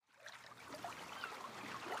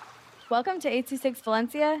Welcome to 826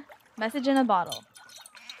 Valencia, message in a bottle.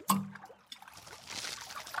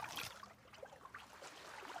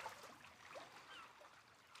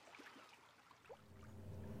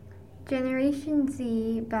 Generation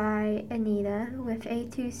Z by Anita with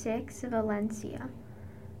 826 Valencia.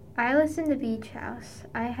 I listened to Beach House.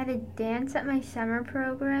 I had a dance at my summer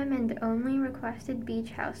program and only requested Beach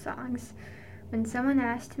House songs. When someone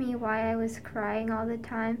asked me why I was crying all the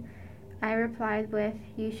time, I replied with,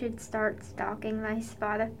 "You should start stalking my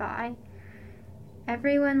Spotify."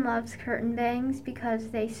 Everyone loves curtain bangs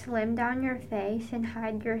because they slim down your face and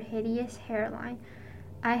hide your hideous hairline.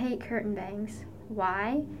 I hate curtain bangs.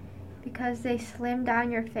 Why? Because they slim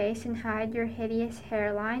down your face and hide your hideous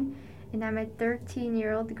hairline, and I'm a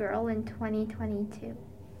 13-year-old girl in 2022.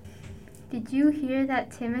 Did you hear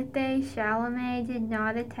that Timothée Chalamet did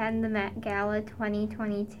not attend the Met Gala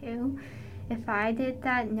 2022? If I did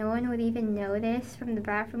that, no one would even notice from the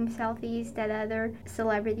bathroom selfies that other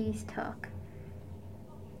celebrities took.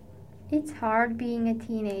 It's hard being a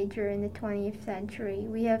teenager in the 20th century.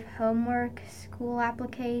 We have homework, school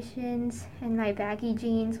applications, and my baggy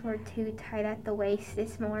jeans were too tight at the waist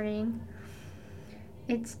this morning.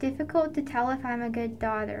 It's difficult to tell if I'm a good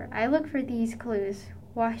daughter. I look for these clues: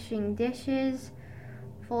 washing dishes,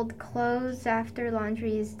 fold clothes after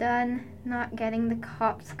laundry is done, not getting the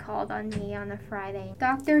cops called on me on a Friday.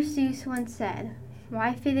 Dr. Seuss once said,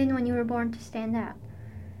 "Why fit in when you were born to stand out?"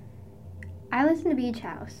 I listen to Beach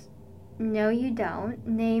House. No, you don't.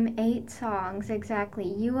 Name 8 songs exactly.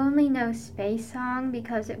 You only know Space Song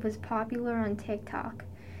because it was popular on TikTok.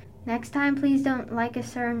 Next time, please don't like a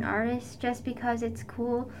certain artist just because it's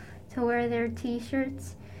cool to wear their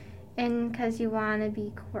t-shirts and because you want to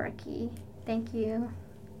be quirky. Thank you.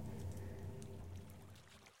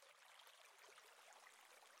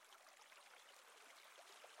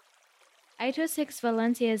 I26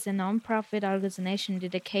 Valencia is a nonprofit organization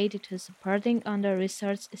dedicated to supporting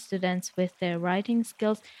under-researched students with their writing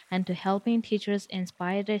skills and to helping teachers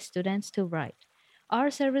inspire their students to write. Our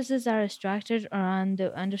services are structured around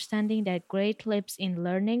the understanding that great leaps in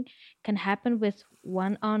learning can happen with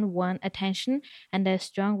one-on-one attention and that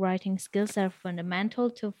strong writing skills are fundamental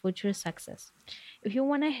to future success. If you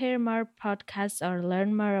want to hear more podcasts or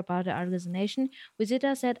learn more about the organization, visit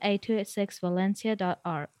us at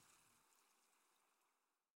a26valencia.org.